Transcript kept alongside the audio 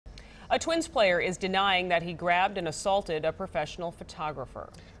A Twins player is denying that he grabbed and assaulted a professional photographer.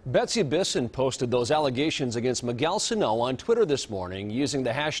 Betsy Bisson posted those allegations against Miguel Sano on Twitter this morning using the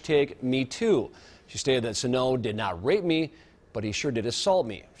hashtag #MeToo. She stated that Sano did not rape me, but he sure did assault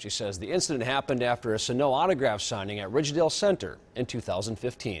me. She says the incident happened after a Sano autograph signing at Ridgedale Center in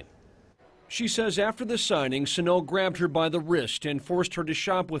 2015. She says after the signing, Sano grabbed her by the wrist and forced her to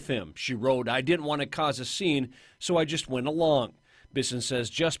shop with him. She wrote, "I didn't want to cause a scene, so I just went along." Bisson says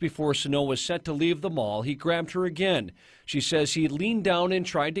just before Sano was set to leave the mall, he grabbed her again. She says he leaned down and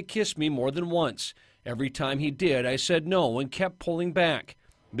tried to kiss me more than once. Every time he did, I said no and kept pulling back.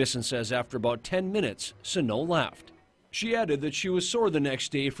 Bisson says after about 10 minutes, Sano left. She added that she was sore the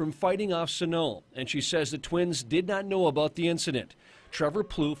next day from fighting off Sano, and she says the Twins did not know about the incident. Trevor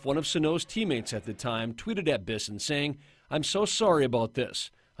Plouffe, one of Sano's teammates at the time, tweeted at Bisson saying, "I'm so sorry about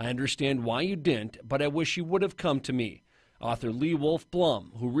this. I understand why you didn't, but I wish you would have come to me." Author Lee Wolf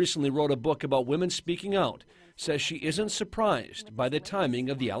Blum, who recently wrote a book about women speaking out, says she isn't surprised by the timing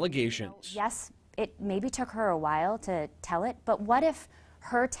of the allegations. Yes, it maybe took her a while to tell it, but what if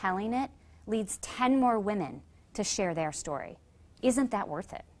her telling it leads 10 more women to share their story? Isn't that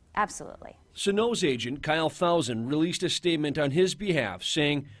worth it? Absolutely. Sano's agent, Kyle Thousand, released a statement on his behalf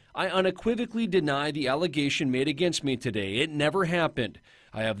saying, "I unequivocally deny the allegation made against me today. It never happened.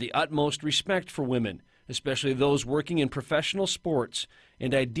 I have the utmost respect for women, especially those working in professional sports,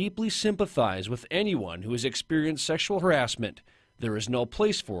 and I deeply sympathize with anyone who has experienced sexual harassment. There is no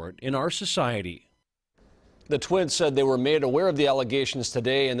place for it in our society." The Twins said they were made aware of the allegations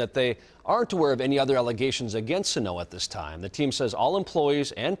today and that they aren't aware of any other allegations against Sano at this time. The team says all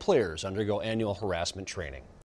employees and players undergo annual harassment training.